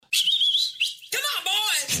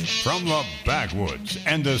From the backwoods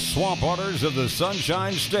and the swamp waters of the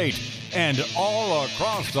Sunshine State and all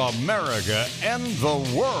across America and the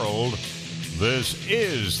world, this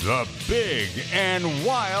is the Big and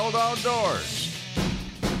Wild Outdoors.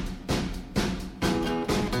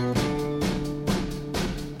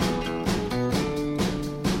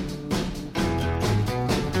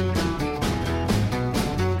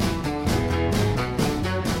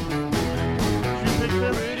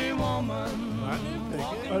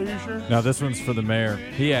 No, this one's for the mayor.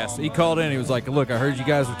 He asked. He called in. He was like, look, I heard you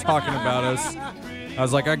guys were talking about us. I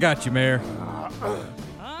was like, I got you, Mayor.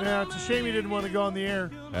 Yeah, it's a shame he didn't want to go on the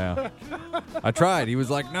air. Yeah. I tried. He was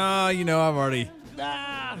like, no, I've already.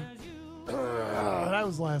 That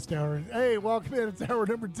was last hour. Hey, welcome in. It's hour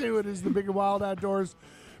number 2. It is the Big and Wild Outdoors.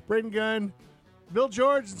 Braden Gunn, Bill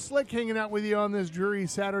George, and Slick hanging out with you on this dreary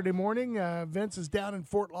Saturday morning. Vince is down in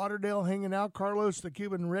Fort Lauderdale hanging out. Carlos, the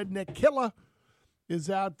Cuban redneck killer, is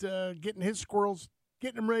out getting his squirrels,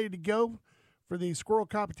 getting them ready to go for the squirrel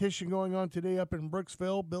competition going on today up in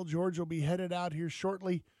Brooksville. Bill George will be headed out here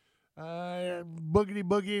shortly,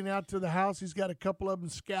 boogieing out to the house. He's got a couple of them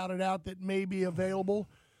scouted out that may be available,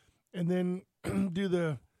 and then do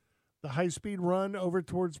the high-speed run over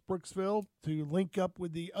towards Brooksville to link up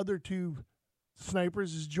with the other two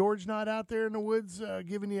snipers. Is George not out there in the woods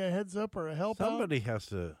giving you a heads up or a help out? Somebody has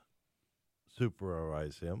to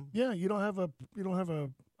supervise him. Yeah, you don't have a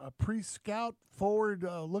pre-scout forward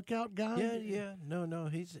lookout guy. Yeah. No.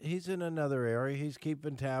 He's in another area. He's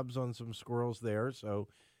keeping tabs on some squirrels there. So,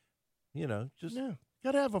 just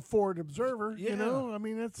got to have a forward observer. Yeah. I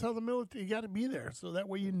mean, that's how the military. You got to be there, so that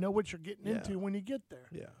way you know what you're getting into when you get there.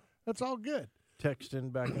 Yeah, that's all good.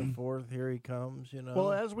 Texting back and forth. Here he comes.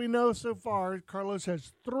 Well, as we know so far, Carlos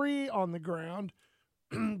has 3 on the ground.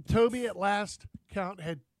 Toby, at last count,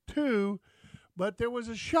 had 2. But there was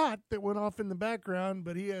a shot that went off in the background,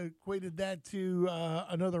 but he equated that to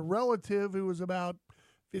another relative who was about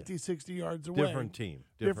 50, 60 yards away. Different team.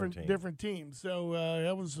 Different team. So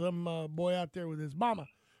that was some boy out there with his mama.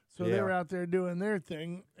 So they were out there doing their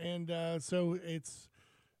thing. And so it's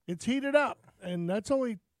heated up. And that's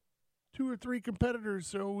only 2 or 3 competitors.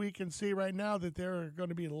 So we can see right now that there are going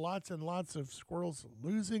to be lots and lots of squirrels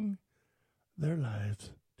losing their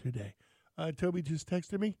lives today. Toby just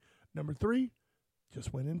texted me. Number 3.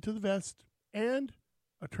 Just went into the vest, and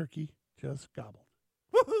a turkey just gobbled.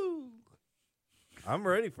 Woohoo! I'm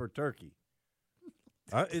ready for turkey.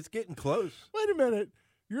 It's getting close. Wait a minute.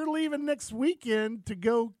 You're leaving next weekend to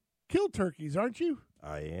go kill turkeys, aren't you?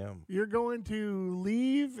 I am. You're going to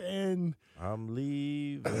leave and... I'm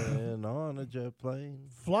leaving on a jet plane.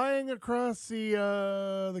 Flying across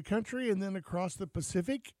the country and then across the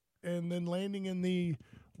Pacific and then landing in the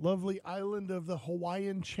lovely island of the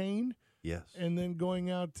Hawaiian chain. Yes. And then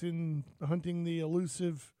going out and hunting the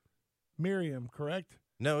elusive Miriam, correct?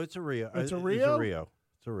 No, it's a Rio. It's a Rio?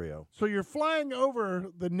 It's a Rio. So you're flying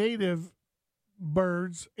over the native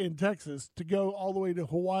birds in Texas to go all the way to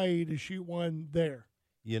Hawaii to shoot one there.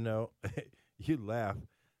 You laugh.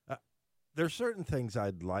 There's certain things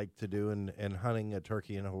I'd like to do, and hunting a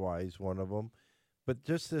turkey in Hawaii is one of them. But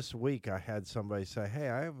just this week, I had somebody say, hey,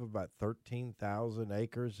 I have about 13,000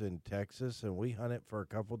 acres in Texas, and we hunt it for a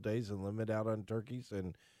couple days and limit out on turkeys,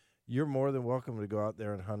 and you're more than welcome to go out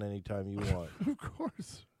there and hunt anytime you want. Of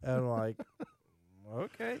course. And I'm like,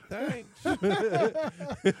 okay, thanks.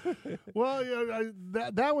 Well,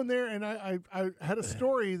 that one there, and I had a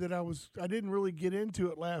story that I didn't really get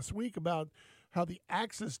into it last week about how the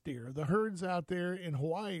axis deer, the herds out there in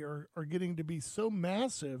Hawaii are getting to be so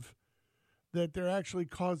massive that they're actually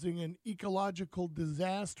causing an ecological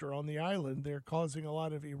disaster on the island. They're causing a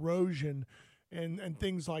lot of erosion and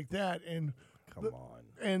things like that. And come on,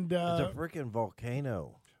 and it's a freaking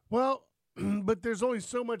volcano. Well, but there's only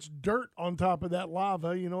so much dirt on top of that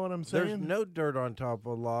lava. You know what I'm saying? There's no dirt on top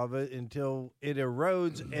of lava until it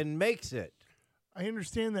erodes and makes it. I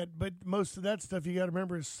understand that, but most of that stuff you got to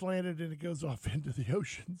remember is slanted and it goes off into the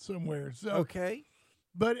ocean somewhere. So okay,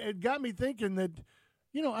 but it got me thinking that.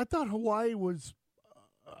 I thought Hawaii was,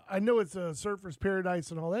 I know it's a surfer's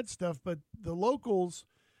paradise and all that stuff, but the locals,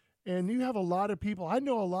 and you have a lot of people, I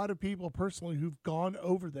know a lot of people personally who've gone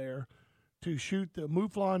over there to shoot the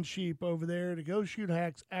mouflon sheep over there, to go shoot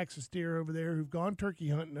axis deer over there, who've gone turkey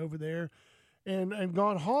hunting over there, and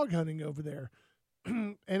gone hog hunting over there.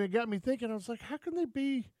 And it got me thinking, I was like, how can they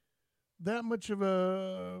be that much of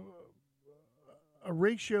a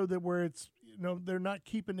ratio that where it's, they're not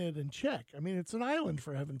keeping it in check. I mean, it's an island,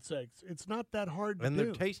 for heaven's sakes. It's not that hard to do. And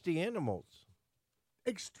they're tasty animals.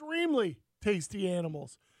 Extremely tasty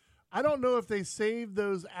animals. I don't know if they save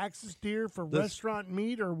those axis deer for restaurant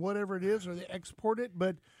meat or whatever it is, or they export it,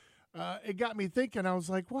 but it got me thinking. I was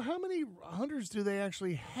like, well, how many hunters do they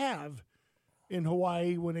actually have in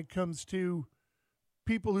Hawaii when it comes to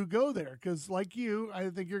people who go there? Because like you, I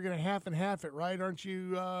think you're going to half and half it, right? Aren't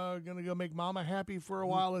you going to go make mama happy for a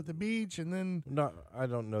while at the beach and then? No, I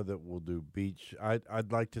don't know that we'll do beach.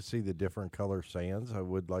 I'd like to see the different color sands. I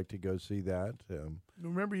would like to go see that.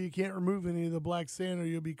 Remember, you can't remove any of the black sand or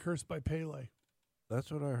you'll be cursed by Pele.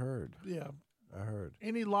 That's what I heard. Yeah. I heard.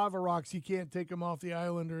 Any lava rocks, you can't take them off the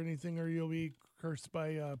island or anything, or you'll be cursed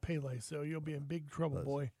by Pele. So you'll be in big trouble,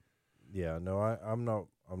 boy. Yeah, no, I'm not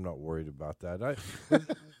worried about that.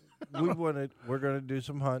 We're going to do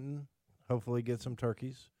some hunting. Hopefully, get some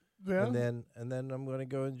turkeys. Yeah. And then I'm going to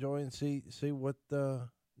go enjoy and see what the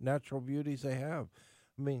natural beauties they have.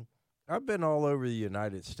 I mean, I've been all over the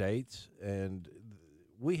United States, and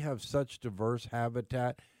we have such diverse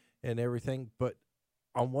habitat and everything, but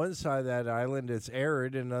on one side of that island, it's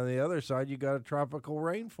arid, and on the other side, you got a tropical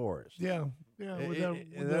rainforest. Yeah.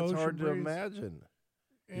 And that's hard to imagine.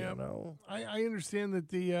 Yeah. You know? I understand that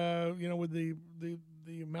the with the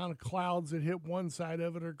amount of clouds that hit one side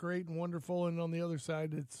of it are great and wonderful, and on the other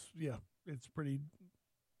side, it's pretty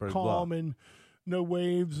calm blah. and no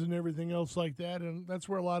waves and everything else like that, and that's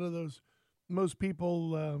where a lot of most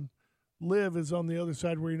people live is on the other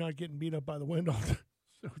side where you're not getting beat up by the wind all the time.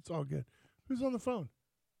 So it's all good. Who's on the phone?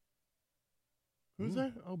 Who's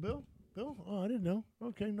that? Oh, Bill? Bill? Oh, I didn't know.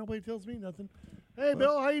 Okay, nobody tells me nothing. Hey,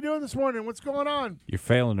 Bill, how you doing this morning? What's going on? You're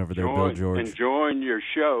failing over there, Bill George. Enjoying your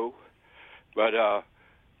show, but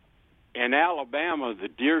in Alabama, the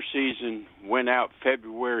deer season went out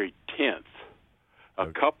February 10th.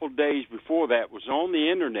 A couple days before that was on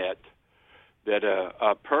the internet that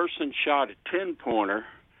a person shot a 10-pointer,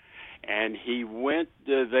 and they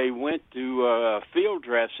went to field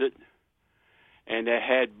dress it, and it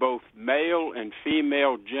had both male and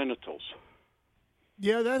female genitals.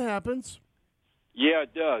 Yeah, that happens. Yeah,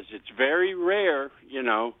 it does. It's very rare, you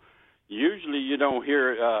know. Usually you don't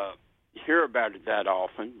hear about it that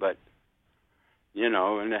often, but, you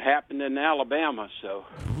know, and it happened in Alabama, so.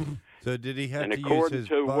 So did he have and to use according his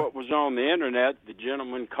to buck? what was on the internet, the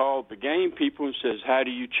gentleman called the game people and says, how do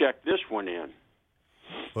you check this one in?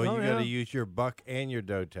 Well, you got to use your buck and your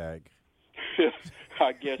doe tag.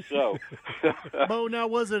 I guess so. Bo, now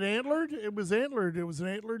was it antlered? It was antlered. It was an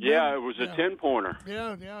antlered. Yeah, doe? it was a 10-pointer.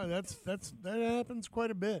 Yeah, that happens quite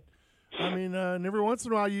a bit. I mean, and every once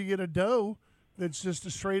in a while you get a doe that's just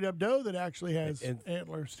a straight up doe that actually has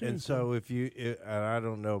antlers too. And so and I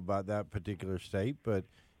don't know about that particular state, but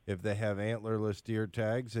if they have antlerless deer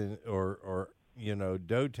tags or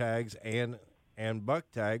doe tags and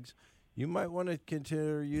buck tags, you might want to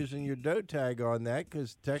consider using your doe tag on that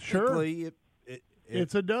because technically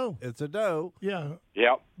it's a doe. It's a doe. Yeah.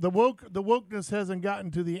 Yep. The wokeness hasn't gotten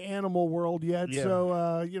to the animal world yet,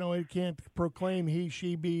 so it can't proclaim he,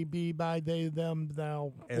 she, be, by, they, them,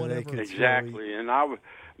 thou, And whatever. Exactly. And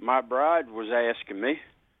my bride was asking me.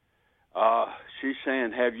 She's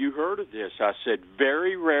saying, "Have you heard of this?" I said,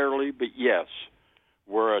 "Very rarely, but yes,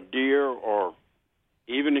 where a deer or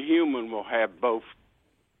even a human will have both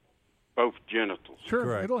genitals." Sure,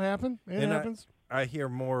 Correct. it'll happen. It happens. I hear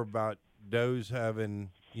more about does having,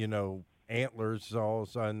 antlers. So all of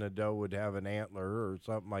a sudden, a doe would have an antler or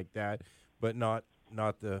something like that, but not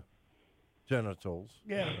the genitals.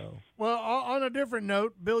 Yeah. Well, on a different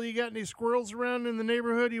note, Bill, you got any squirrels around in the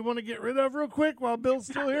neighborhood you want to get rid of real quick while Bill's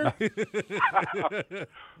still here?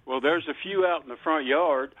 Well, there's a few out in the front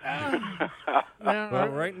yard. Well,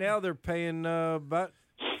 right now they're paying about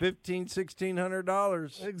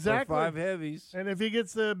 $1,600 Exactly. for 5 heavies. And if he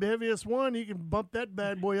gets the heaviest one, he can bump that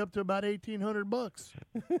bad boy up to about $1,800.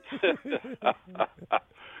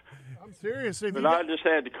 I'm serious. But I just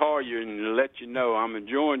had to call you and let you know I'm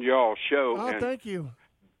enjoying y'all's show. Oh, and thank you.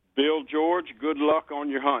 Bill George, good luck on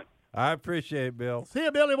your hunt. I appreciate it, Bill. See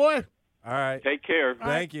you, Billy boy. All right. Take care.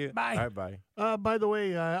 Thank you. Bye. All right, bye. By the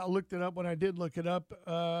way, I looked it up when I did look it up.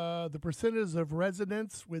 The percentage of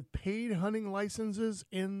residents with paid hunting licenses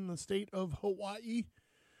in the state of Hawaii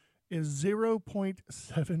is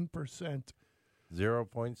 0.7%.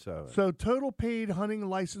 0.7. So total paid hunting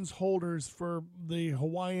license holders for the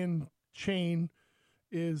Hawaiian chain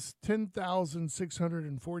is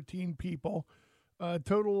 10,614 people.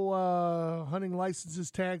 Total hunting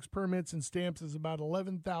licenses, tags, permits, and stamps is about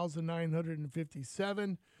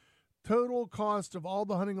 11,957. Total cost of all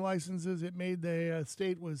the hunting licenses it made the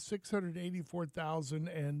state was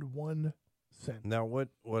 $684,001. Now,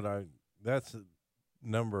 that's the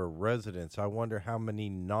number of residents. I wonder how many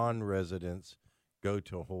non-residents go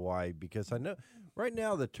to Hawaii, because I know right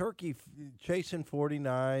now the turkey chasing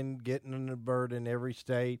 49, getting a bird in every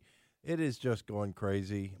state. It is just going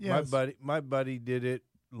crazy. Yes. My buddy did it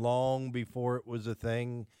long before it was a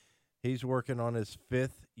thing. He's working on his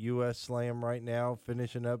 5th U.S. Slam right now,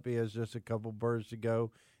 finishing up. He has just a couple birds to go,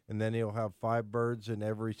 and then he'll have 5 birds in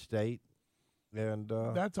every state. And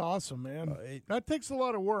That's awesome, man. That takes a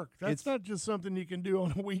lot of work. That's not just something you can do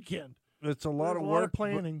on a weekend. It's a lot There's of a lot of work,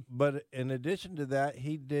 planning. But in addition to that,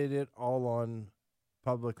 he did it all on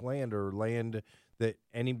public land or land that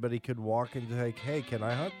anybody could walk and say, hey, can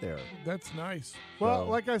I hunt there? That's nice. Well,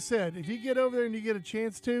 like I said, if you get over there and you get a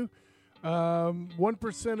chance to,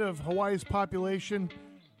 1% of Hawaii's population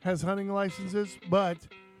has hunting licenses, but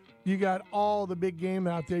you got all the big game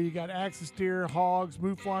out there. You got axis deer, hogs,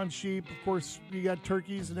 mouflon sheep. Of course, you got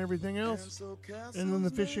turkeys and everything else. And then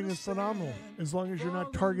the fishing is phenomenal, as long as you're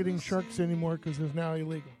not targeting sharks anymore because it's now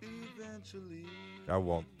illegal. I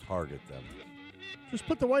won't target them. Just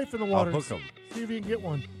put the wife in the water. I'll hook 'em. See if you can get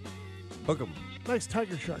one. Hook them. Nice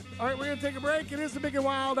tiger shark. All right, we're going to take a break. It is the Big and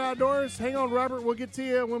Wild Outdoors. Hang on, Robert. We'll get to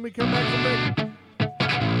you when we come back from break.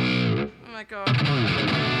 Oh, my God.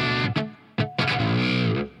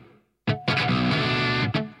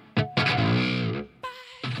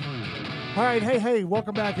 All right, hey,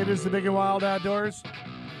 welcome back. It is the Big and Wild Outdoors.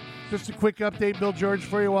 Just a quick update, Bill George,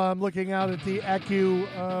 for you while I'm looking out at the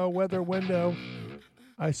AccuWeather window.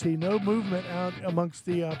 I see no movement out amongst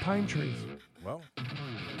the pine trees. Well,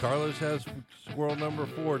 Carlos has squirrel number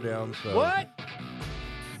 4 down. So What?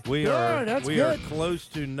 We Good, are that's we are good. close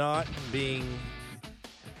to not being,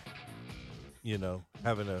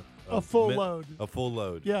 having A full load. A full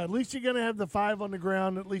load. Yeah, at least you're going to have the 5 on the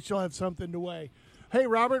ground. At least you'll have something to weigh. Hey,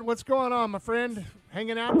 Robert, what's going on, my friend?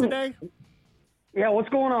 Hanging out today? Yeah, what's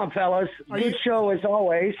going on, fellas? Good show as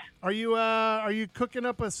always. Are you cooking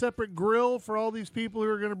up a separate grill for all these people who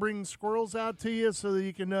are going to bring squirrels out to you so that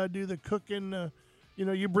you can do the cooking?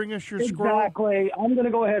 You bring us your squirrel. Exactly. I'm going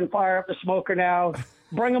to go ahead and fire up the smoker now.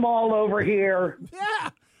 Bring them all over here. Yeah,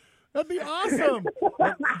 that'd be awesome.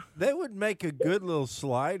 They would make a good little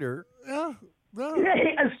slider. Yeah. No.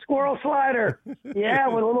 A squirrel slider. Yeah,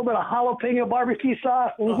 with a little bit of jalapeno barbecue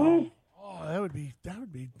sauce. Mm-hmm. Oh, that would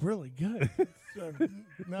be really good.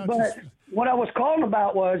 But what I was calling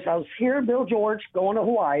about was I was here in Bill George going to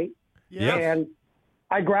Hawaii. Yeah. And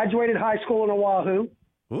I graduated high school in Oahu.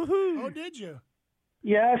 Woohoo! Oh, did you?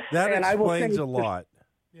 Yes. That and explains I a will say,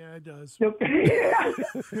 Yeah, lot. it does.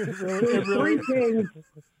 There's 3 things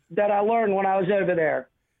that I learned when I was over there.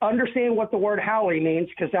 Understand what the word haole means,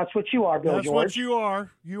 because that's what you are, Bill That's George. what you are.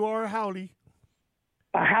 You are a howdy.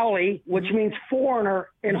 A haole, which means foreigner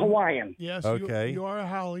in Hawaiian. Yes. Okay. You are a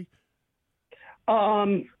howdy.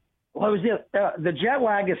 What was it? The jet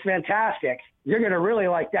lag is fantastic. You're going to really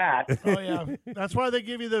like that. Oh yeah. That's why they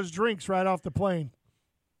give you those drinks right off the plane.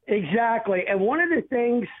 Exactly. And one of the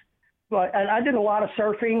things, and I did a lot of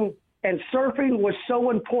surfing, and surfing was so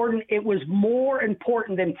important. It was more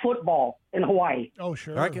important than football in Hawaii. Oh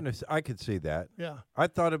sure. I could see that. Yeah. I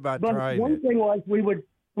thought about But trying one it. thing was we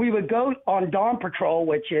would go on dawn patrol,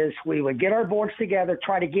 which is we would get our boards together,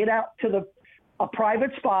 try to get out to a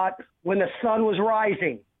private spot when the sun was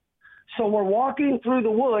rising. So we're walking through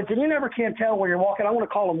the woods, and you never can tell where you're walking. I want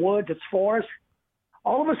to call them woods. It's forest.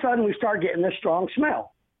 All of a sudden, we start getting this strong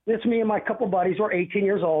smell. It's me and my couple buddies. We're 18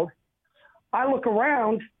 years old. I look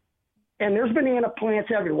around, and there's banana plants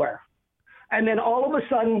everywhere. And then all of a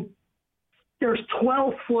sudden, there's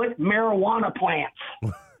 12-foot marijuana plants.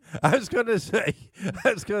 I was going to say,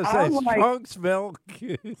 I'm like- strong smell.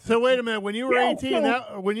 So wait a minute. When you were Yeah, 18,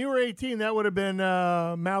 so- that would have been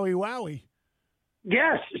Maui Wowie.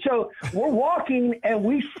 Yes. So we're walking, and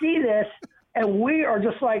we see this, and we are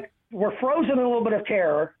just like, we're frozen in a little bit of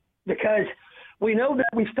terror because we know that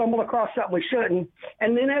we stumbled across something we shouldn't.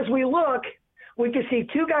 And then as we look, we can see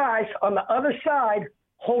 2 guys on the other side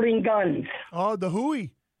holding guns. Oh, the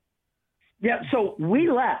hooey. Yeah, so we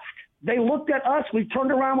left. They looked at us. We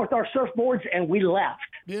turned around with our surfboards, and we left.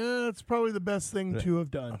 Yeah, that's probably the best thing to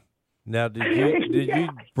have done. Now, did you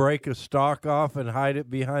break a stalk off and hide it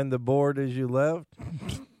behind the board as you left?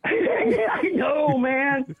 I know,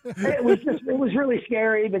 man. It was really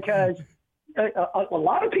scary because a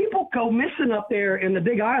lot of people go missing up there in the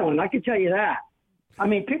Big Island. I can tell you that. I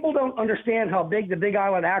mean, people don't understand how big the Big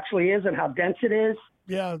Island actually is and how dense it is.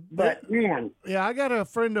 Yeah, But man, yeah, I got a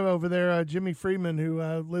friend over there, Jimmy Freeman, who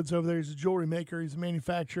lives over there. He's a jewelry maker. He's a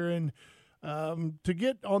manufacturer, and to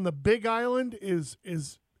get on the Big Island is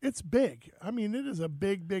it's big. I mean, it is a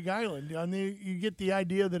big island. I mean, you get the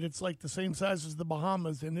idea that it's like the same size as the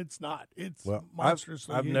Bahamas, and it's not. It's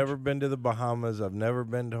monstrously I've huge. never been to the Bahamas. I've never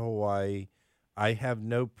been to Hawaii. I have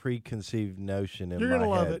no preconceived notion in You're my gonna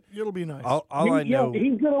love head. it. It'll be nice. All I know.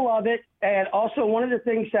 He's going to love it. And also, one of the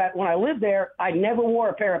things that when I lived there, I never wore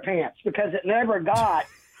a pair of pants because it never got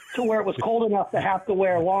to where it was cold enough to have to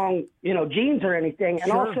wear long, jeans or anything.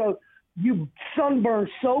 And Sure. also, you sunburn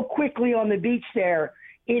so quickly on the beach there.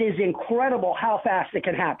 It is incredible how fast it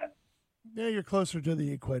can happen. Yeah, you're closer to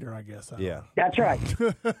the equator, I guess. Yeah. That's right.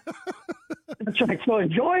 That's right. So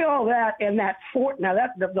enjoy all that and that now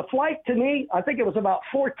that the flight to me, I think it was about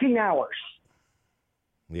 14 hours.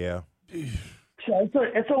 Yeah. So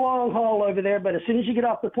it's a long haul over there, but as soon as you get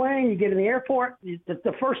off the plane, you get in the airport,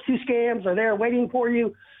 the first two scams are there waiting for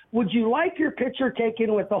you. Would you like your picture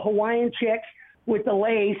taken with the Hawaiian chick with the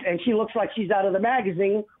lace and she looks like she's out of the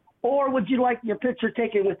magazine? Or would you like your picture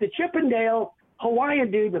taken with the Chippendale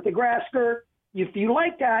Hawaiian dude with the grass skirt? If you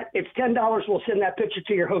like that, it's $10. We'll send that picture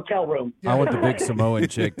to your hotel room. I want the big Samoan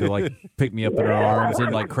chick to pick me up in her arms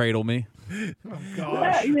and cradle me. Oh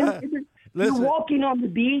gosh. You're walking on the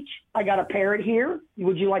beach. I got a parrot here.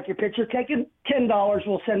 Would you like your picture taken? $10.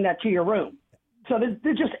 We'll send that to your room. So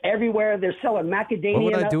they're just everywhere. They're selling macadamia What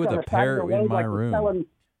would I nuts do with on a the side of the parrot in road my like they're room? selling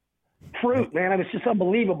fruit, man. It was just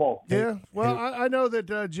unbelievable. Yeah. Well, I know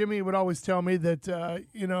that Jimmy would always tell me that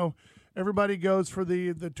everybody goes for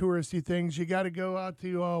the touristy things. You got to go out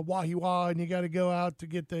to Wahiawa, and you got to go out to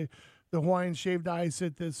get the Hawaiian shaved ice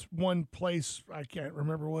at this one place. I can't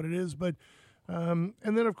remember what it is, but and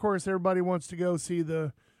then of course everybody wants to go see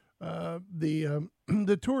the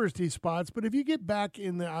touristy spots. But if you get back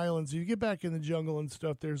in the islands, if you get back in the jungle and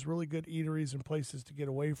stuff, there's really good eateries and places to get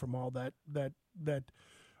away from all that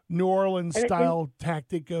New Orleans style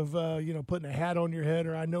tactic of putting a hat on your head,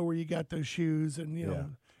 or I know where you got those shoes, and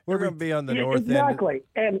We're going to be on the north end. Exactly.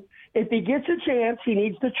 And if he gets a chance, he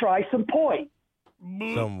needs to try some poi.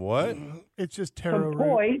 Some what? It's just taro Some root.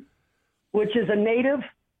 poi, which is a native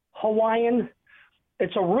Hawaiian.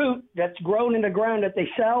 It's a root that's grown in the ground that they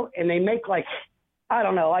sell, and they make I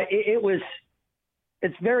don't know.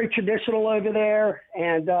 It's very traditional over there,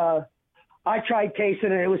 and I tried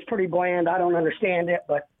tasting it. It was pretty bland. I don't understand it,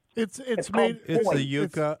 but It's called made. It's poi. the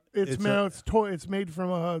yucca. It's made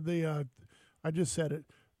from I just said it.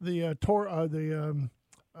 The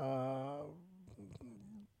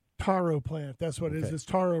taro plant. That's what it is. Okay. It's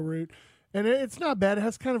taro root, and it's not bad. It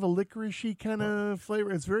has kind of a licoricey kind of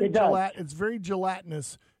flavor. It's very It does. It's very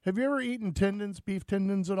gelatinous. Have you ever eaten beef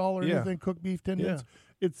tendons at all, or Yeah. anything? Cooked beef tendons.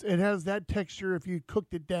 It has that texture if you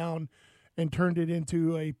cooked it down and turned it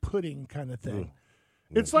into a pudding kind of thing.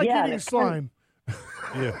 It's like eating it's slime.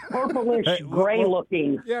 Yeah. purplish, Hey, gray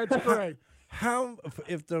looking. Yeah, it's great. How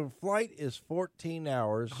if the flight is 14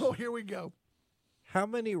 hours? Oh, here we go. How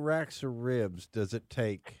many racks of ribs does it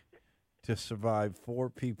take to survive 4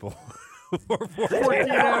 people? For 14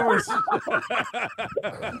 hours. You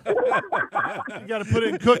got to put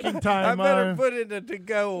it in cooking I time. better put in a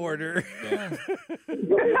to-go order.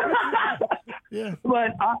 Yeah.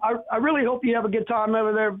 But I really hope you have a good time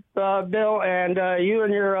over there, Bill, and you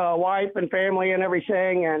and your wife and family and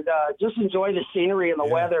everything, and just enjoy the scenery and the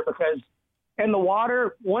weather because in the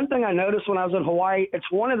water, one thing I noticed when I was in Hawaii, it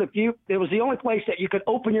was the only place that you could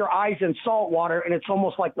open your eyes in salt water, and it's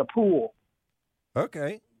almost like the pool.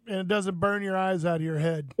 Okay. And it doesn't burn your eyes out of your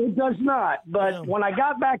head. It does not. But Yeah. when I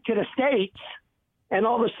got back to the States and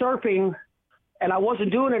all the surfing, and I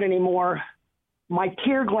wasn't doing it anymore, my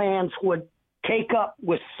tear glands would cake up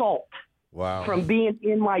with salt Wow. from being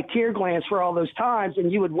in my tear glands for all those times,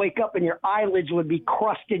 and you would wake up and your eyelids would be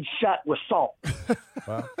crusted shut with salt.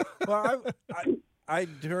 Wow. Well, I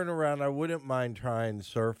turn around. I wouldn't mind trying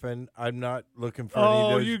surfing. I'm not looking for any of Oh,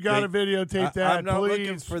 those you got to big- videotape that, I'm not please.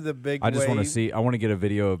 looking for the big I just want to waves. see. I want to get a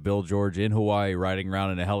video of Bill George in Hawaii riding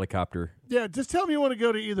around in a helicopter. Yeah, just tell me you want to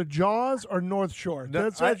go to either Jaws or North Shore. No,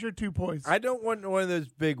 That's your 2 points. I don't want one of those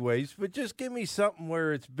big waves, but just give me something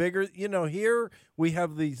where it's bigger. Here we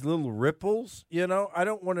have these little ripples. I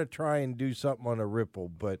don't want to try and do something on a ripple,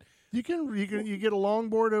 but you get a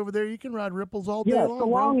longboard over there. You can ride ripples all day Yes, long. the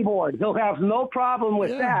bro. longboard. He'll have no problem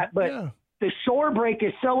with Yeah, that. But yeah. the shore break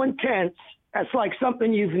is so intense. It's like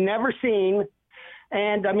something you've never seen.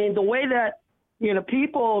 And, I mean, the way that,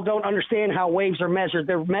 people don't understand how waves are measured.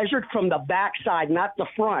 They're measured from the backside, not the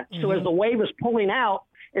front. So as the wave is pulling out,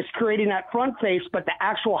 it's creating that front face, but the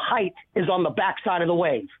actual height is on the backside of the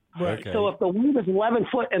wave. Right. Okay. So if the wave is 11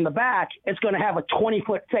 foot in the back, it's going to have a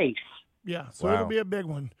 20-foot face. Yeah, so Wow. it'll be a big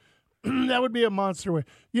one. That would be a monster wave.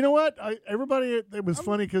 You know what? It was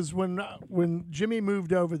funny because when Jimmy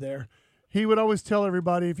moved over there, he would always tell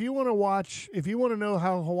everybody, if you want to know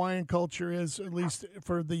how Hawaiian culture is, at least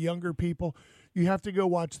for the younger people, you have to go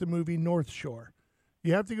watch the movie North Shore.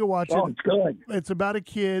 You have to go watch Oh, it. it's good. It's about a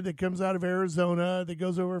kid that comes out of Arizona that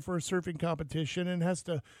goes over for a surfing competition and has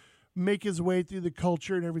to make his way through the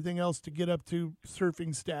culture and everything else to get up to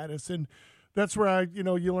surfing status. And that's where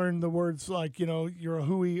you learn the words like, you're a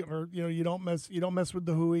hooey, or, you don't mess with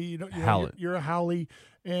the hooey. You're a howley.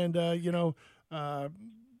 And,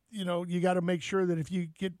 you got to make sure that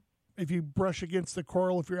if you brush against the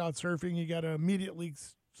coral, if you're out surfing, you got to immediately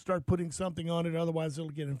start putting something on it. Otherwise it'll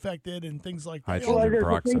get infected and things like that. Hydrogen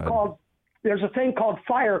peroxide. There's a thing called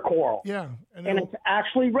fire coral. Yeah. And it's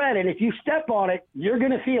actually red. And if you step on it, you're going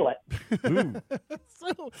to feel it.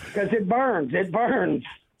 Because it burns. It burns.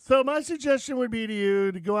 So my suggestion would be to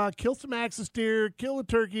you to go out, kill some axis deer, kill a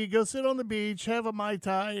turkey, go sit on the beach, have a Mai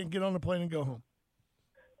Tai, and get on the plane and go home.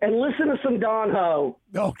 And listen to some Don Ho.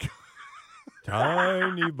 Oh,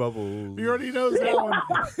 Tiny bubbles. he already knows that one.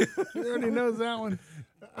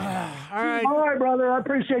 All right. All right, brother. I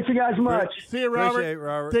appreciate you guys much. See you, Robert. Appreciate it,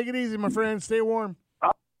 Robert. Take it easy, my friend. Stay warm.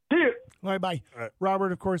 See you. All right, bye. All right.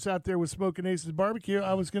 Robert, of course, out there with Smoking Aces Barbecue.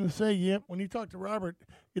 I was going to say, when you talk to Robert,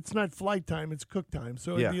 it's not flight time, it's cook time.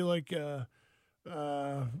 So it'd be like,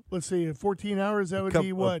 let's see, 14 hours, that would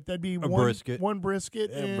be what? That'd be brisket. One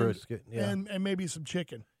brisket. And brisket, yeah. And maybe some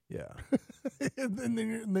chicken. Yeah. and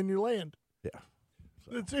then you land. Yeah.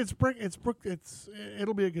 It'll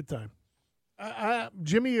be a good time.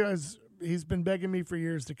 Jimmy he's been begging me for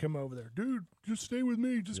years to come over there. Dude, just stay with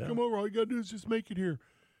me. Just come over. All you got to do is just make it here.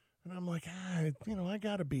 And I'm like, I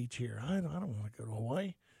got a beach here. I don't want to go to Hawaii.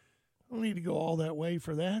 I don't need to go all that way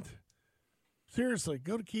for that. Seriously,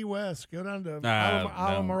 go to Key West. Go down to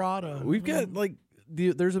Alamorada. We've got,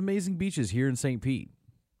 there's amazing beaches here in St. Pete.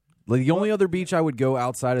 Like, the only other beach I would go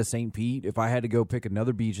outside of St. Pete, if I had to go pick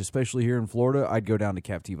another beach, especially here in Florida, I'd go down to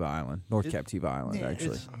Captiva Island, Captiva Island,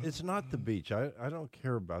 actually. It's not the beach. I don't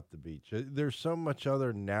care about the beach. There's so much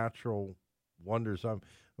other natural wonders.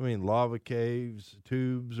 Lava caves,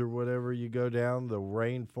 tubes, or whatever you go down, the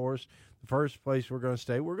rainforest. The first place we're going to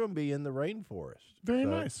stay, we're going to be in the rainforest. Very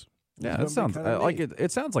nice. Yeah, that sounds like it.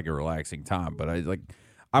 It sounds like a relaxing time, but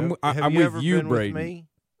I'm Have with ever you, been Brady. With me?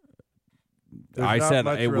 I not said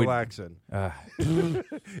much it relaxing. would.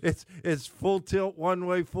 It's full tilt one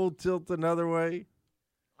way, full tilt another way.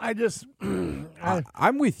 I just,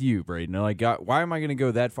 I'm with you, Braden. Like, why am I going to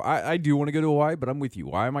go that far? I do want to go to Hawaii, but I'm with you.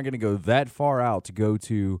 Why am I going to go that far out to go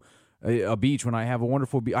to a beach when I have a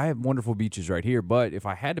wonderful I have wonderful beaches right here. But if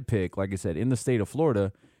I had to pick, like I said, in the state of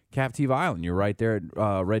Florida, Captiva Island, you're right there at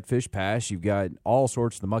Redfish Pass. You've got all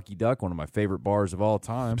sorts of the Mucky Duck, one of my favorite bars of all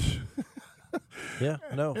time. Yeah,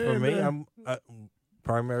 no, for me, I'm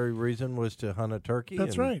primary reason was to hunt a turkey.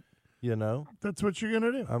 That's right. That's what you're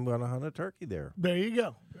going to do. I'm going to hunt a turkey there. There you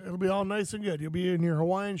go. It'll be all nice and good. You'll be in your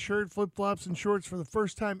Hawaiian shirt, flip-flops, and shorts for the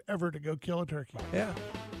first time ever to go kill a turkey. Yeah.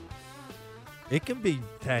 It can be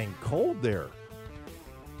dang cold there.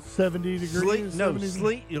 70 degrees.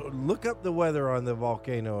 Sleet. Look up the weather on the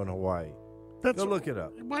volcano in Hawaii. Go look it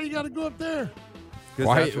up. Why you got to go up there?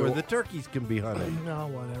 Because that's where the turkeys can be hunted. No,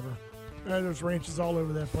 whatever. There's ranches all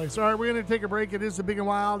over that place. All right, we're going to take a break. It is the Big and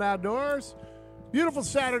Wild Outdoors. Beautiful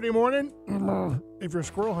Saturday morning. If you're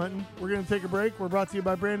squirrel hunting, we're going to take a break. We're brought to you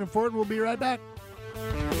by Brandon Ford. We'll be right back.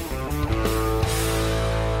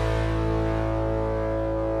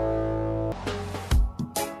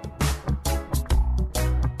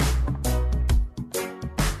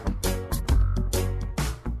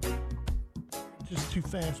 Just too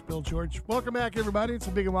fast, Bill George. Welcome back, everybody. It's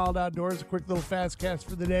the Big and Wild Outdoors. A quick little fast cast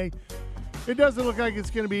for the day. It doesn't look like it's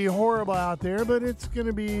going to be horrible out there, but it's going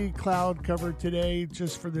to be cloud covered today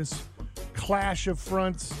just for this clash of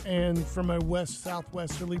fronts and from a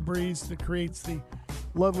west-southwesterly breeze that creates the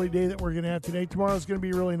lovely day that we're going to have today. Tomorrow's going to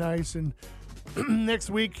be really nice, and next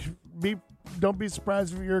week, don't be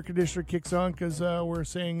surprised if your air conditioner kicks on because we're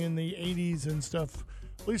saying in the 80s and stuff,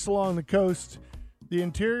 at least along the coast. The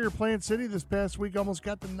interior Plant City this past week almost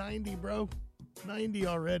got to 90, bro. 90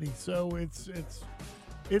 already, so it's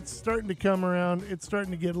starting to come around. It's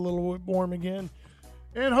starting to get a little bit warm again.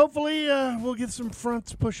 And hopefully we'll get some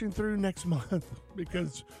fronts pushing through next month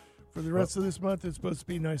because for the rest of this month, it's supposed to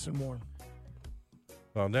be nice and warm.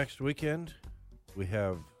 Well, next weekend, we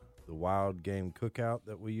have the wild game cookout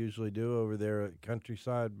that we usually do over there at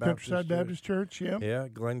Countryside Baptist Church, yeah. Yeah,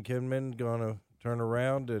 Glenn Kinman going to turn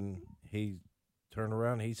around, and he's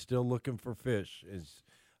still looking for fish.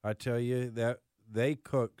 I tell you that they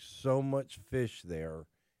cook so much fish there.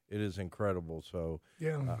 It is incredible. So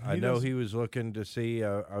yeah, I know he was looking to see.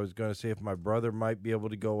 I was going to see if my brother might be able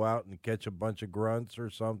to go out and catch a bunch of grunts or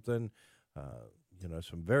something.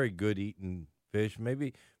 Some very good eating fish.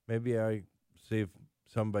 Maybe I see if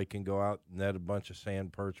somebody can go out and net a bunch of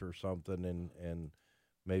sand perch or something and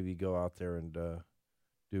maybe go out there and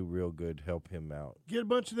do real good, help him out. Get a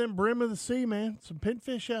bunch of them brim of the sea, man. Some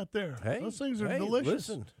pinfish out there. Hey, those things are hey, delicious.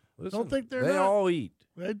 Listen, Don't think they're they not. all eat.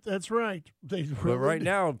 That's right. They But really right do.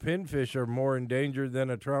 now, pinfish are more endangered than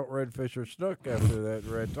a trout, redfish, or snook after that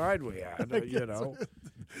red tide we had. You know,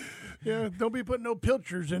 Yeah, don't be putting no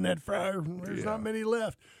pilchards in that fryer. There's Yeah. not many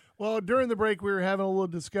left. Well, during the break, we were having a little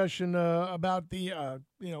discussion about the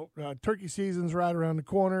turkey season's right around the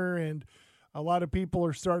corner, and a lot of people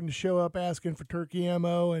are starting to show up asking for turkey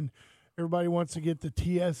ammo, and everybody wants to get the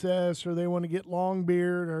TSS, or they want to get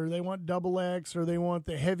Longbeard, or they want Double X, or they want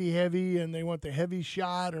the heavy, and they want the heavy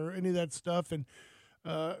shot, or any of that stuff. And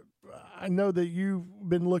I know that you've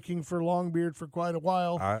been looking for Longbeard for quite a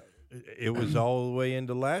while. It was all the way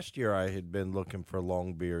into last year. I had been looking for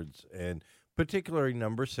long beards, and particularly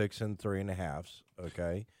number 6 and 3.5s.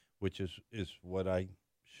 Okay, which is what I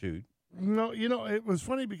shoot. No, it was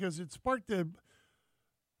funny because it sparked a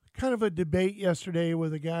kind of a debate yesterday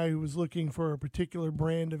with a guy who was looking for a particular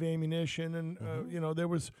brand of ammunition, and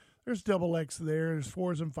there's Double X there's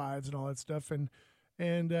 4s and 5s and all that stuff, and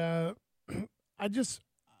I just,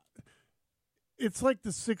 it's like the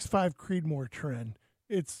 6.5 Creedmoor trend.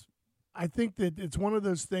 I think that it's one of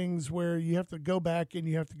those things where you have to go back and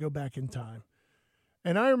you have to go back in time.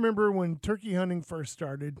 And I remember when turkey hunting first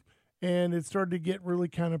started and it started to get really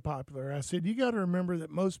kind of popular, I said, you got to remember that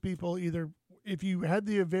most people either, if you had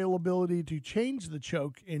the availability to change the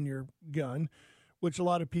choke in your gun, which a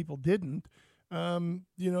lot of people didn't,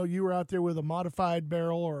 you were out there with a modified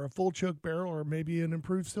barrel or a full choke barrel or maybe an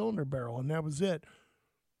improved cylinder barrel, and that was it.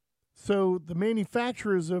 So the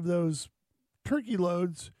manufacturers of those turkey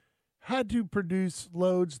loads had to produce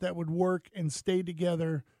loads that would work and stay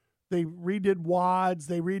together. They redid wads,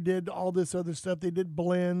 they redid all this other stuff. They did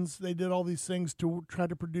blends, they did all these things to try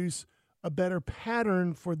to produce a better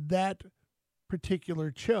pattern for that particular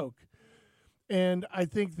choke. And I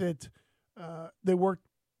think that they worked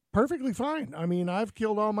perfectly fine. I mean, I've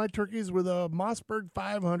killed all my turkeys with a Mossberg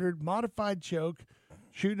 500 modified choke,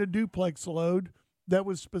 shooting a duplex load that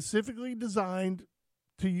was specifically designed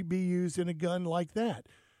to be used in a gun like that.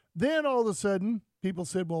 Then all of a sudden, people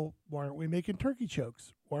said, well, why aren't we making turkey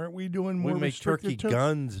chokes? Why aren't we doing more We make restricted turkey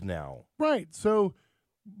guns now. Right. So,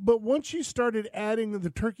 but once you started adding the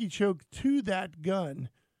turkey choke to that gun,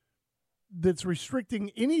 that's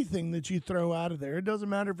restricting anything that you throw out of there. It doesn't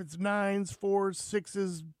matter if it's 9s, 4s,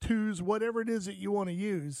 6s, 2s, whatever it is that you want to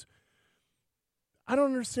use. I don't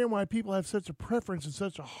understand why people have such a preference and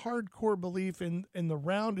such a hardcore belief in the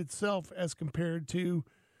round itself as compared to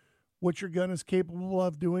what your gun is capable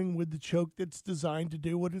of doing with the choke that's designed to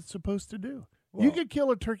do what it's supposed to do. Well, you could kill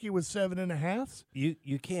a turkey with 7.5s.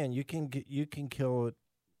 You can kill it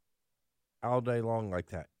all day long like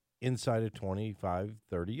that inside of 25,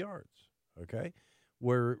 30 yards. Okay,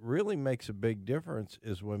 where it really makes a big difference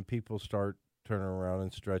is when people start turning around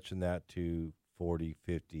and stretching that to 40,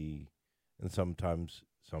 50, and sometimes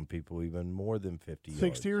some people even more than 50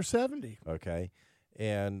 60 yards. or 70. Okay,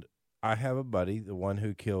 and I have a buddy, the one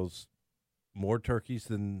who kills more turkeys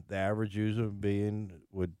than the average user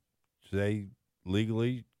would say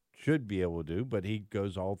legally should be able to do, but he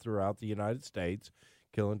goes all throughout the United States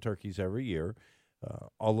killing turkeys every year,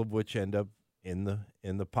 all of which end up in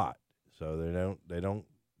the pot, so they don't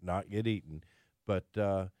not get eaten. But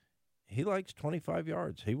he likes 25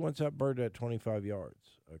 yards. He wants that bird at 25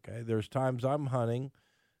 yards. Okay, there's times I'm hunting,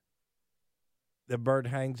 the bird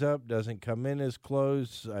hangs up, doesn't come in as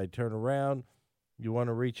close. I turn around. You want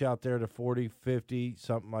to reach out there to 40, 50,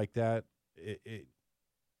 something like that.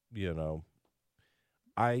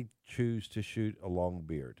 I choose to shoot a long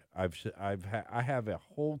beard. I have a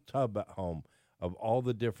whole tub at home of all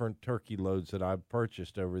the different turkey loads that I've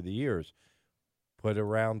purchased over the years. Put a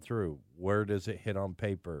round through. Where does it hit on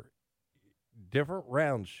paper? Different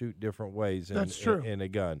rounds shoot different ways That's true. in a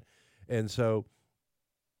gun. And so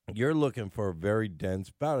you're looking for a very dense,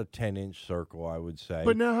 about a 10-inch circle, I would say.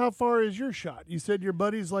 But now how far is your shot? You said your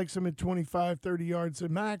buddies likes them at 25, 30 yards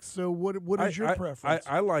at max, so what is your preference?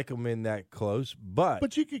 I like them in that close,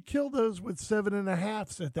 but you could kill those with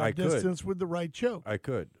 7.5s at that I could. distance with the right choke. I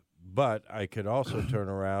could. But I could also turn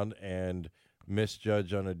around and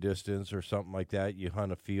misjudge on a distance or something like that. You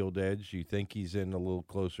hunt a field edge. You think he's in a little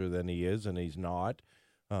closer than he is, and he's not.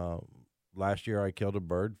 Last year I killed a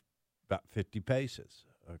bird about 50 paces,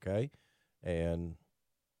 okay? And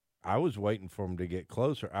I was waiting for him to get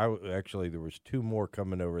closer. Actually, there was 2 more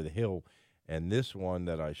coming over the hill, and this one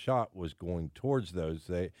that I shot was going towards those.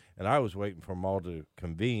 And I was waiting for them all to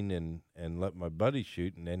convene and let my buddy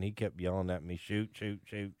shoot, and then he kept yelling at me, shoot, shoot,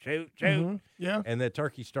 shoot, shoot, shoot. Mm-hmm. Yeah. And the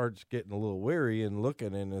turkey starts getting a little weary and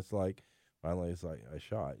looking, and it's like, finally it's like I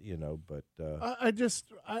shot, but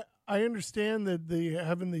I understand that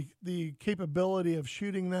having the capability of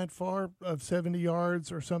shooting that far of 70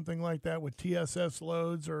 yards or something like that with TSS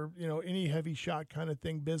loads or any heavy shot kind of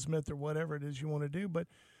thing, bismuth or whatever it is you want to do. But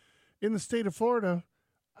in the state of Florida,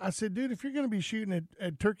 I said, dude, if you're going to be shooting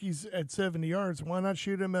at turkeys at 70 yards, why not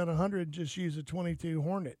shoot them at 100? And just use a 22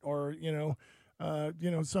 Hornet or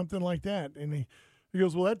something like that. And he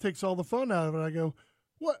goes, well, that takes all the fun out of it. I go,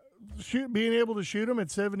 what? Being able to shoot them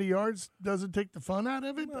at 70 yards doesn't take the fun out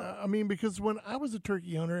of it? I mean, because when I was a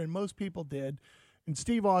turkey hunter, and most people did, and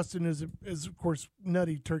Steve Austin is of course,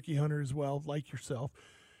 nutty turkey hunter as well, like yourself.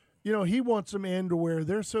 He wants them in to where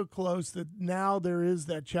they're so close that now there is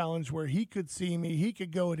that challenge where he could see me. He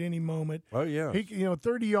could go at any moment. Oh, yeah. He,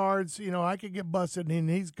 30 yards, I could get busted and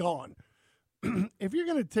he's gone. If you're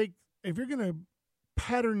going to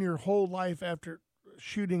pattern your whole life after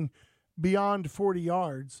shooting beyond 40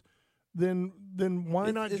 yards, then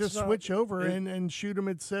why not just switch over and shoot them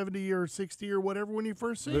at 70 or 60 or whatever when you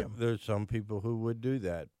first see them? There's some people who would do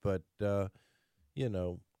that, but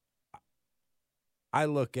I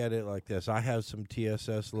look at it like this. I have some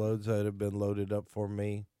TSS loads that have been loaded up for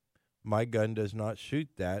me. My gun does not shoot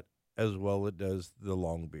that as well it does the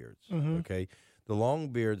Longbeards. Mm-hmm. Okay, the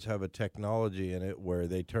Longbeards have a technology in it where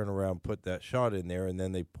they turn around, put that shot in there, and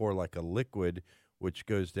then they pour like a liquid which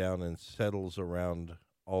goes down and settles around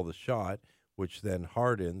all the shot, which then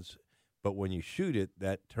hardens. But when you shoot it,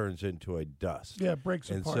 that turns into a dust. Yeah, it breaks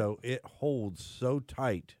and apart. So it holds so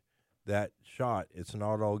tight, that shot, it's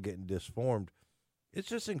not all getting disformed. It's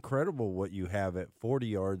just incredible what you have at 40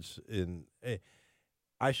 yards.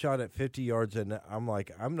 I shot at 50 yards, and I'm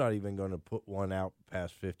like, I'm not even going to put one out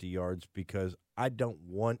past 50 yards because I don't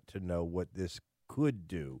want to know what this could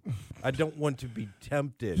do. I don't want to be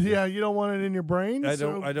tempted. Yeah, you don't want it in your brain? I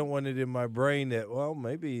don't want it in my brain that, well,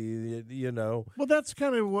 maybe, Well, that's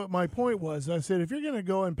kind of what my point was. I said, if you're going to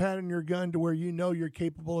go and pattern your gun to where you're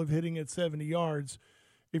capable of hitting at 70 yards,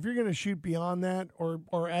 if you're going to shoot beyond that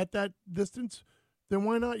or at that distance, then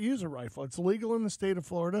why not use a rifle? It's legal in the state of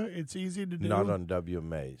Florida. It's easy to do. Not on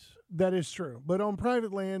WMAs. That is true. But on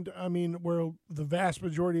private land, I mean, where the vast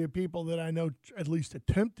majority of people that I know at least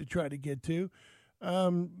attempt to try to get to,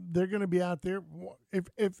 they're going to be out there.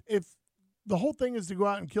 If the whole thing is to go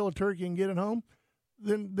out and kill a turkey and get it home,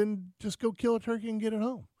 then just go kill a turkey and get it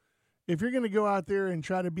home. If you're going to go out there and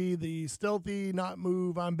try to be the stealthy, not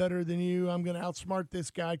move, I'm better than you, I'm going to outsmart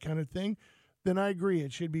this guy kind of thing, then I agree.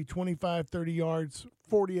 It should be 25, 30 yards,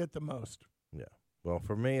 40 at the most. Yeah. Well,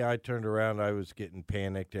 for me, I turned around. I was getting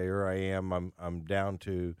panicked. Here I am. I'm down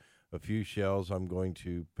to a few shells. I'm going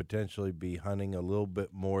to potentially be hunting a little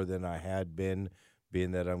bit more than I had been,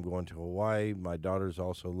 being that I'm going to Hawaii. My daughter's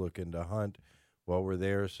also looking to hunt while we're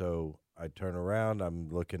there, so I turn around. I'm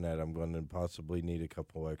looking at I'm going to possibly need a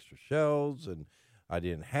couple extra shells, and I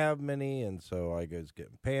didn't have many, and so I was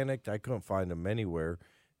getting panicked. I couldn't find them anywhere,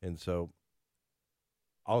 and so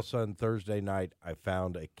all of a sudden Thursday night I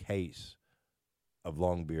found a case of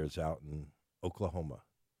Longbeards out in Oklahoma.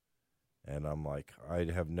 And I'm like, I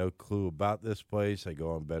have no clue about this place. I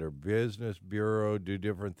go on Better Business Bureau, do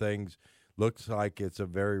different things. Looks like it's a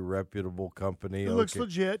very reputable company. It looks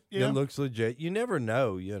legit. Yeah. It looks legit. You never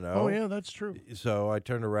know, Oh, yeah, that's true. So I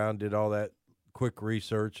turned around, did all that quick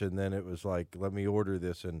research, and then it was like, let me order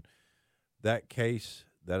this. And that case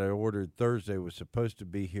that I ordered Thursday was supposed to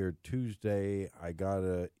be here Tuesday. I got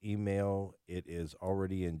an email. It is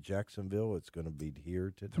already in Jacksonville. It's going to be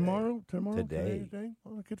here today. Tomorrow? Today.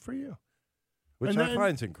 Well, good for you. Which I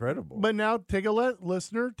find incredible. But now take a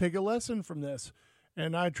listener, take a lesson from this.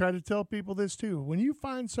 And I try to tell people this too. When you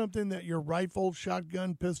find something that your rifle,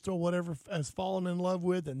 shotgun, pistol, whatever has fallen in love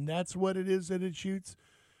with, and that's what it is that it shoots,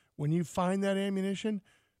 when you find that ammunition,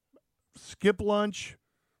 skip lunch,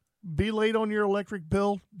 be late on your electric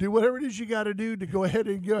bill, do whatever it is you got to do to go ahead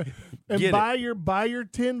and go and buy your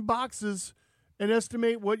 10 boxes and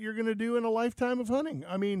estimate what you're going to do in a lifetime of hunting.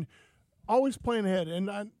 I mean, always plan ahead. And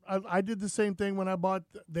I did the same thing when I bought.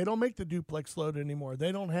 They don't make the duplex load anymore.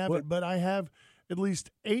 They don't have it, but I have at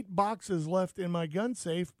least 8 boxes left in my gun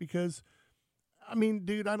safe because, I mean,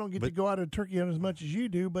 dude, I don't get to go out and turkey hunt as much as you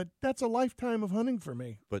do, but that's a lifetime of hunting for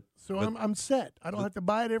me. So I'm set. I don't have to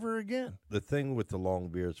buy it ever again. The thing with the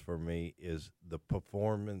Longbeards for me is the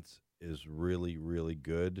performance is really, really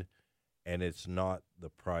good, and it's not the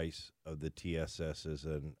price of the TSSs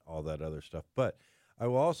and all that other stuff. But I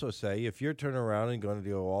will also say, if you're turning around and going to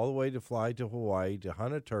go all the way to fly to Hawaii to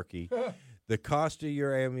hunt a turkey, the cost of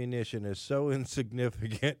your ammunition is so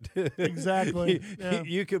insignificant. Exactly. Yeah.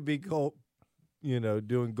 You could be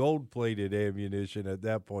doing gold-plated ammunition at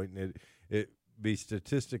that point, and it be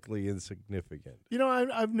statistically insignificant. You know,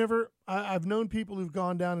 I've known people who've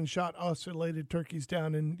gone down and shot ocellated turkeys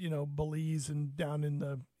down in, Belize and down in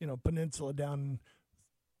the, peninsula, down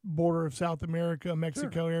border of South America,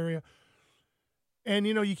 Mexico area. And,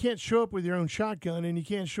 you can't show up with your own shotgun and you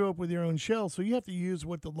can't show up with your own shell. So you have to use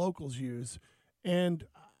what the locals use. And,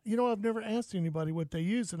 I've never asked anybody what they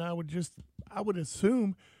use. And I would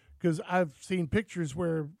assume, because I've seen pictures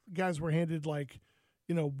where guys were handed like,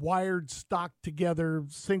 wired, stocked together,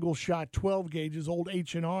 single shot 12 gauges, old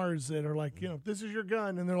H&Rs that are like, this is your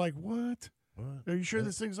gun. And they're like, what? Are you sure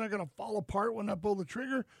this thing's not going to fall apart when I pull the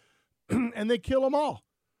trigger? And they kill them all.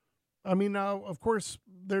 I mean, now, of course,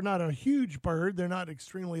 they're not a huge bird. They're not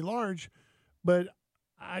extremely large, but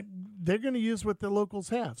they're going to use what the locals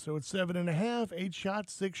have. So it's 7.5, 8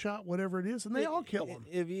 shots, 6 shot, whatever it is, and they all kill them.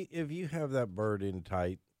 If you have that bird in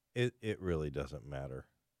tight, it really doesn't matter.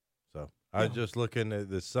 So I was just looking at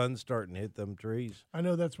the sun starting to hit them trees. I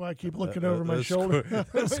know, that's why I keep looking over my shoulder.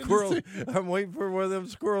 Squirrel. I'm waiting for one of them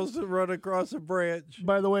squirrels to run across a branch.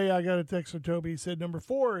 By the way, I got a text from Toby. He said number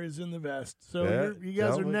 4 is in the vest. So you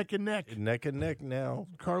guys are neck and neck. Neck and neck now.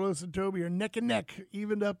 Carlos and Toby are neck and neck,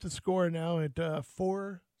 evened up the score now at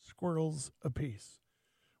 4 squirrels apiece.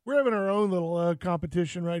 We're having our own little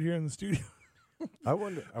competition right here in the studio. I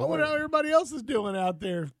wonder how everybody else is doing out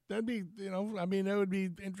there. That'd be, that would be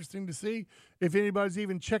interesting to see if anybody's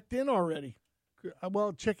even checked in already.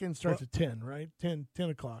 Well, check-in starts at 10, right? 10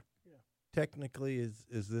 o'clock. Yeah. Technically,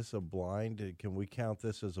 is this a blind? Can we count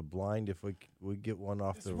this as a blind if we get one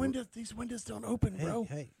off the windows? These windows don't open, bro.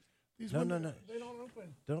 Hey. These no. They don't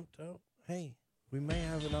open. Don't. Hey, we may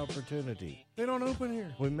have an opportunity. They don't open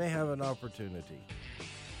here. We may have an opportunity.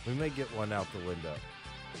 We may get one out the window.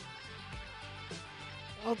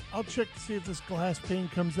 I'll check to see if this glass pane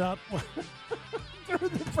comes out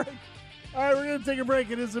during the break. All right, we're going to take a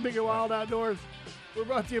break. It is the Big and Wild Outdoors. We're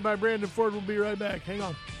brought to you by Brandon Ford. We'll be right back. Hang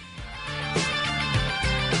on.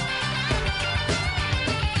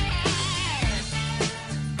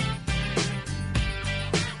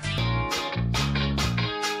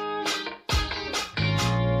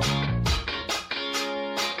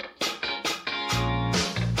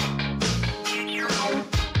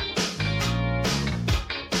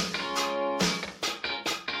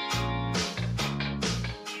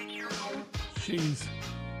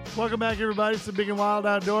 Welcome back, everybody. It's the Big and Wild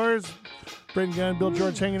Outdoors. Brendan Gunn, Bill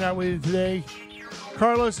George hanging out with you today.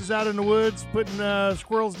 Carlos is out in the woods putting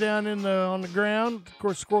squirrels down on the ground. Of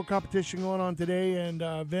course, squirrel competition going on today, and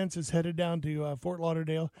Vince is headed down to Fort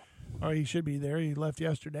Lauderdale. Or he should be there. He left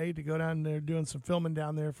yesterday to go down there doing some filming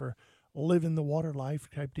down there for Living the Water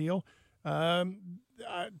Life type deal.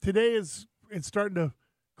 Today it's starting to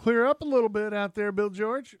clear up a little bit out there, Bill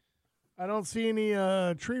George. I don't see any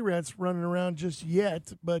tree rats running around just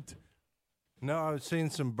yet, but... No, I've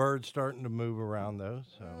seen some birds starting to move around, though.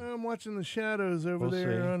 So I'm watching the shadows over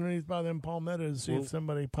there underneath by them palmettos, see if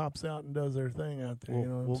somebody pops out and does their thing out there.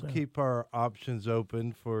 We'll keep our options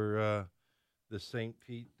open for the St.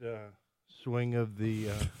 Pete swing of the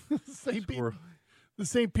St. Pete, the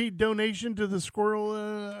St. Pete donation to the squirrel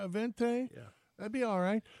event day. Yeah, that'd be all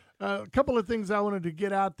right. A couple of things I wanted to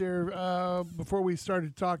get out there before we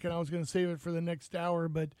started talking. I was going to save it for the next hour,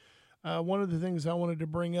 but one of the things I wanted to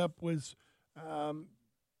bring up was,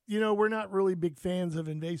 we're not really big fans of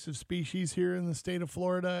invasive species here in the state of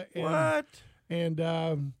Florida. What? And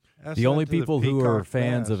the only people who are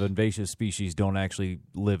fans of invasive species don't actually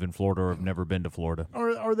live in Florida or have never been to Florida.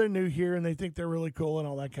 Or they're new here and they think they're really cool and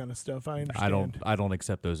all that kind of stuff. I understand. I don't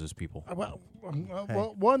accept those as people. Well,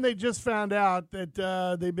 one, they just found out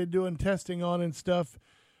that they've been doing testing on and stuff.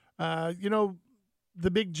 The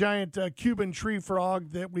big giant Cuban tree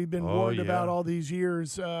frog that we've been warned about all these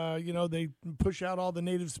years. They push out all the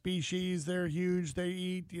native species. They're huge. They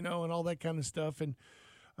eat, and all that kind of stuff. And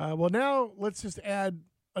now let's just add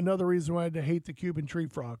another reason why to hate the Cuban tree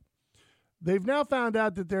frog. They've now found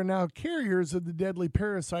out that they're now carriers of the deadly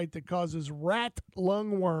parasite that causes rat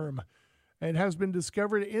lungworm. It has been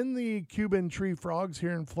discovered in the Cuban tree frogs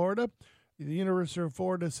here in Florida. The University of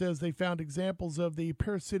Florida says they found examples of the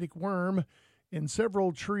parasitic worm in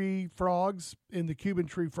several tree frogs, in the Cuban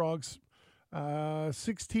tree frogs.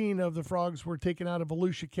 16 of the frogs were taken out of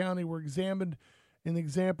Volusia County, were examined, and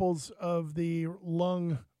examples of the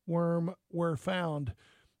lungworm were found.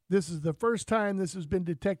 This is the first time this has been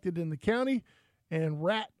detected in the county, and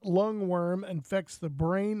rat lungworm infects the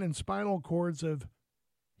brain and spinal cords of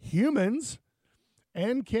humans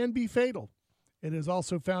and can be fatal. It is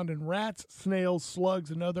also found in rats, snails,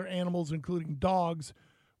 slugs, and other animals, including dogs,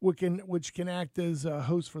 which can act as a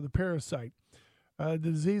host for the parasite. The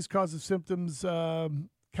disease causes symptoms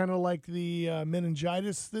kind of like the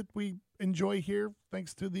meningitis that we enjoy here,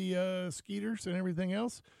 thanks to the skeeters and everything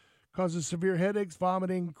else. Causes severe headaches,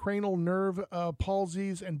 vomiting, cranial nerve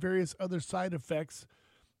palsies, and various other side effects.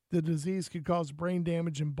 The disease could cause brain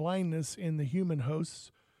damage and blindness in the human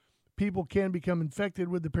hosts. People can become infected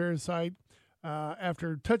with the parasite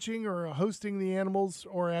after touching or hosting the animals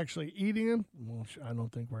or actually eating them, which I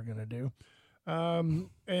don't think we're going to do.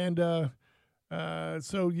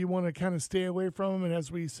 So you want to kind of stay away from them. And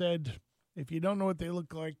as we said, if you don't know what they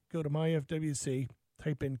look like, go to MyFWC,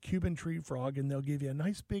 type in Cuban tree frog, and they'll give you a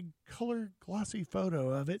nice big color glossy photo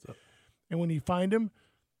of it. And when you find them,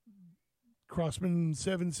 Crossman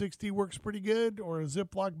 760 works pretty good, or a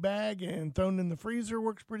Ziploc bag and thrown in the freezer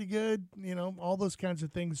works pretty good. You know, all those kinds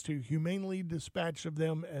of things to humanely dispatch of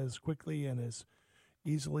them as quickly and as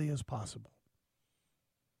easily as possible.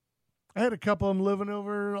 I had a couple of them living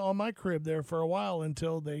over on my crib there for a while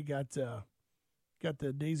until they got the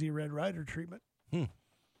Daisy Red Ryder treatment.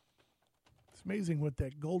 It's amazing what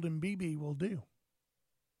that golden BB will do.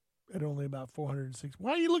 At only about 406.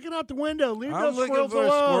 Why are you looking out the window? Leave I'm those looking squirrels for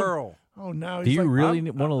alone. a squirrel. Oh no! Do you really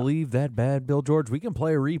I'm- want to leave that bad, Bill George? We can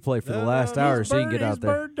play a replay for the No, last no, hour He's so you can get bird- out he's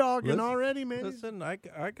there. bird dogging Listen- already, man. Listen, I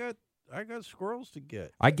got squirrels to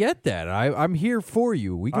get. I get that. I'm here for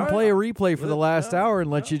you. We can All play a right. replay for the last hour and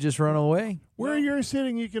let you just run away. Where you're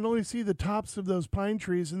sitting, you can only see the tops of those pine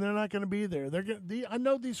trees, and they're not going to be there. They're going. I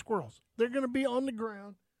know these squirrels. They're going to be on the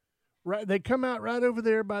ground. Right, they come out right over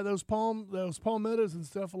there by those palmettos and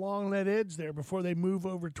stuff along that edge there before they move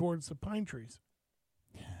over towards the pine trees.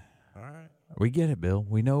 All right. We get it, Bill.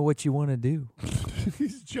 We know what you want to do.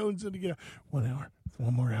 He's jonesing to get 1 hour,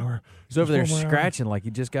 1 more hour. He's over there Just 1 more hour. scratching like he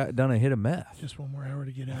just got done a hit of meth. Just 1 more hour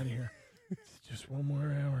to get out of here. Just 1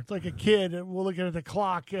 more hour. It's like a kid. We're looking at the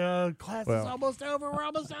clock. Class is almost over. We're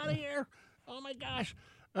almost out of here. Oh, my gosh.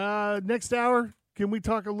 Next hour, can we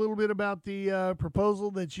talk a little bit about the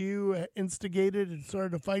proposal that you instigated and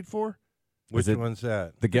started to fight for? Which it- one's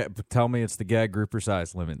that? Tell me it's the gag grouper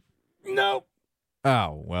size limit. No.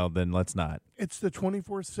 Oh, well, then let's not. It's the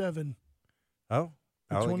 24/7. Oh,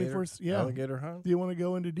 The alligator, 24 yeah. alligator hunt? Do you want to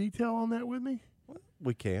go into detail on that with me?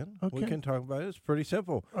 We can. We Okay. can talk about it. It's pretty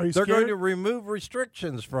simple. Are you They're going scared? to remove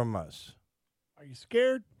restrictions from us. Are you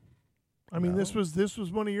scared? I mean, No. this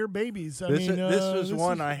was one of your babies. This was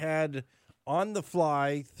one I had on the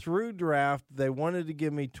fly through draft. They wanted to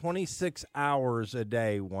give me 26 hours a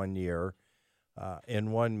day one year in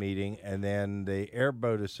one meeting, and then the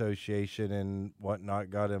Airboat Association and whatnot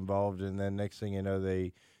got involved, and then next thing you know,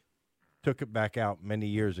 they took it back out many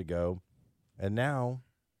years ago, and now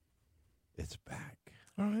it's back.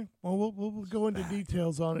 All right. Well, we'll go into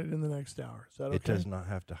details on it in the next hour. Is that okay? It does not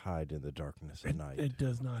have to hide in the darkness of night. It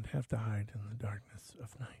does not have to hide in the darkness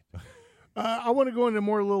of night. I want to go into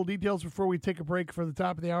more little details before we take a break for the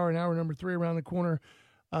top of the hour. And hour number 3 around the corner.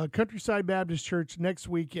 Countryside Baptist Church next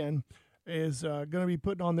weekend is going to be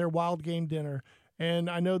putting on their wild game dinner. And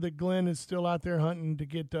I know that Glenn is still out there hunting to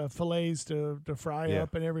get fillets to fry Yeah.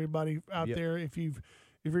 up, and everybody out Yep. there. If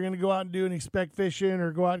you're going to go out and do any speck fishing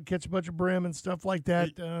or go out and catch a bunch of brim and stuff like that,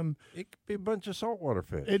 It could be a bunch of saltwater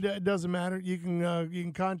fish. it doesn't matter. You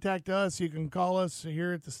can contact us. You can call us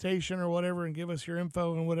here at the station or whatever and give us your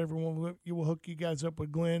info and whatever. We'll hook you guys up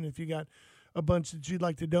with Glenn if you got a bunch that you'd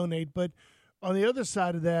like to donate. But on the other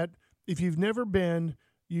side of that, if you've never been,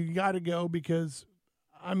 you got to go because,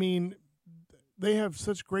 I mean, they have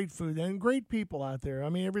such great food and great people out there. I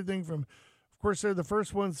mean, everything from, of course, they're the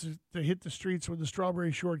first ones to hit the streets with the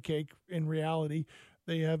strawberry shortcake. In reality,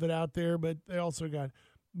 they have it out there, but they also got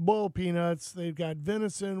boiled peanuts. They've got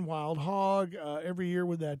venison, wild hog. Every year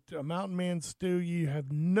with that Mountain Man stew, you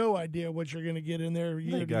have no idea what you're going to get in there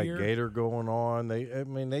year They to got year. gator going on.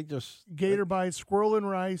 They just Gator bites, squirrel and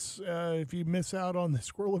rice. If you miss out on the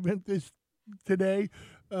squirrel event today,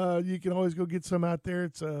 you can always go get some out there.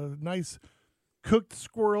 It's a nice cooked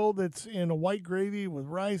squirrel that's in a white gravy with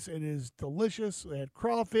rice. It is delicious. They had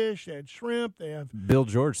crawfish, they had shrimp, they have Bill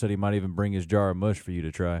George said he might even bring his jar of mush for you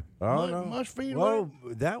to try. Oh, mu- no. mush feed. Well,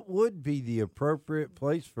 that would be the appropriate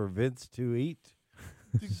place for Vince to eat.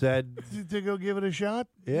 Said, to go give it a shot.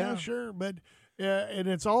 Yeah. Sure. But and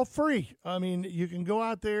it's all free. I mean, you can go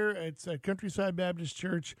out there. It's at Countryside Baptist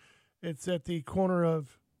Church. It's at the corner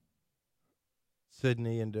of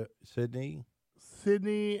Sydney and Sydney.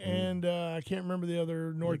 Sydney and I can't remember the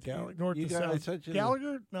other north Gallagher? You to got south. such a-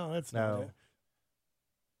 Gallagher? No, that's not No. it.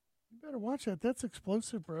 You better watch that. That's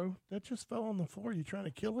explosive, bro. That just fell on the floor. You trying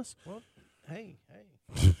to kill us? Well, hey.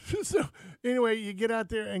 So anyway, you get out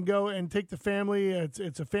there and go and take the family.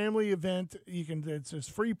 It's a family event. It's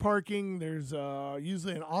just free parking. There's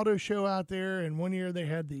usually an auto show out there. And one year they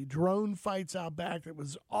had the drone fights out back. That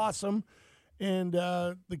was awesome. And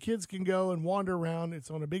the kids can go and wander around.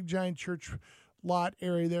 It's on a big giant church lot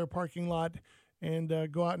area there, parking lot, and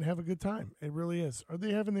go out and have a good time. It really is. Are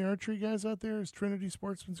they having the archery guys out there? Is Trinity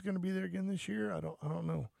Sportsman's going to be there again this year? I don't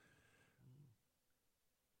know.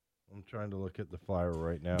 I'm trying to look at the flyer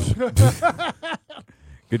right now.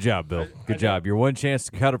 Good job, Bill. Good job. Your one chance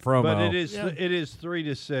to cut a promo. But it is 3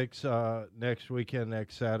 to 6 next weekend.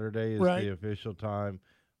 Next Saturday is Right. the official time.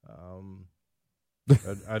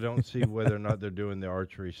 I don't see whether or not they're doing the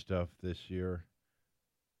archery stuff this year.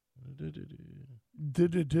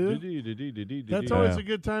 That's always a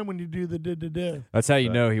good time when you do the That's how you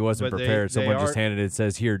know he wasn't but prepared. they Someone are- just handed it,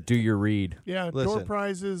 says, here, do your read. Yeah, door Listen.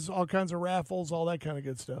 prizes, all kinds of raffles, all that kind of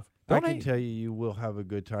good stuff. I can tell you will have a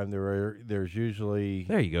good time. There's usually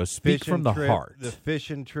There you go. Speak fishing from the trip- heart. The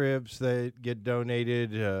fishing trips that get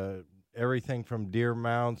donated, everything from deer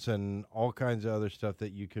mounts and all kinds of other stuff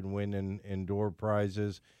that you can win in door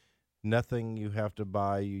prizes. Nothing you have to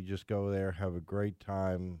buy. You just go there, have a great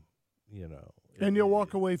time, you know. And you'll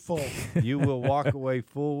walk away full. You will walk away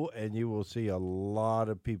full, and you will see a lot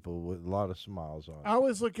of people with a lot of smiles on. I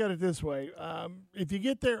always look at it this way. If you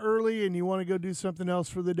get there early and you want to go do something else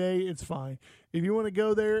for the day, it's fine. If you want to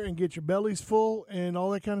go there and get your bellies full and all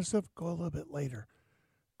that kind of stuff, go a little bit later.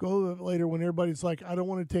 Go a little bit later when everybody's like, I don't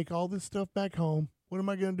want to take all this stuff back home. What am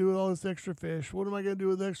I going to do with all this extra fish? What am I going to do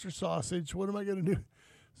with extra sausage? What am I going to do?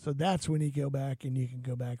 So that's when you go back, and you can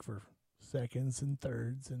go back for seconds and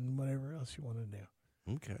thirds and whatever else you want to do.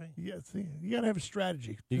 Okay. Yeah, see, you got to have a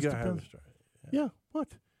strategy. You Just got to have a depends- strategy. Yeah, what?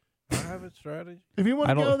 I have a strategy. If you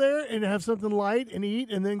want I to go don't- there and have something light and eat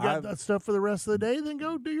and then got I've- that stuff for the rest of the day, then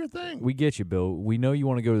go do your thing. We get you, Bill. We know you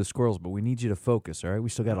want to go to the squirrels, but we need you to focus, all right? We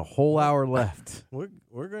still got a whole hour left. We're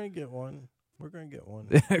going to get one. We're going to get one.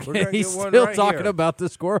 Okay, We're going to he's get one still right talking here. about the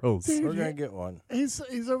squirrels. We're going to get one. He's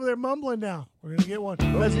over there mumbling now. We're gonna get one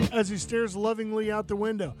as he stares lovingly out the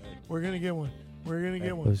window. We're gonna get one. We're gonna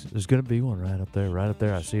get one. There's going to be one right up there.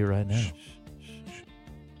 I see it right now.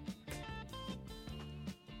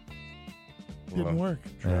 Didn't work.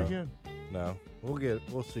 Try Yeah. again. No,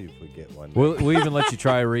 we'll see if we get one. We'll even let you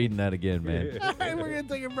try reading that again, man. All right, we're gonna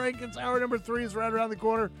take a break. It's hour number 3 is right around the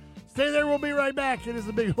corner. Stay there. We'll be right back. It is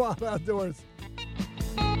the Big Wild Outdoors.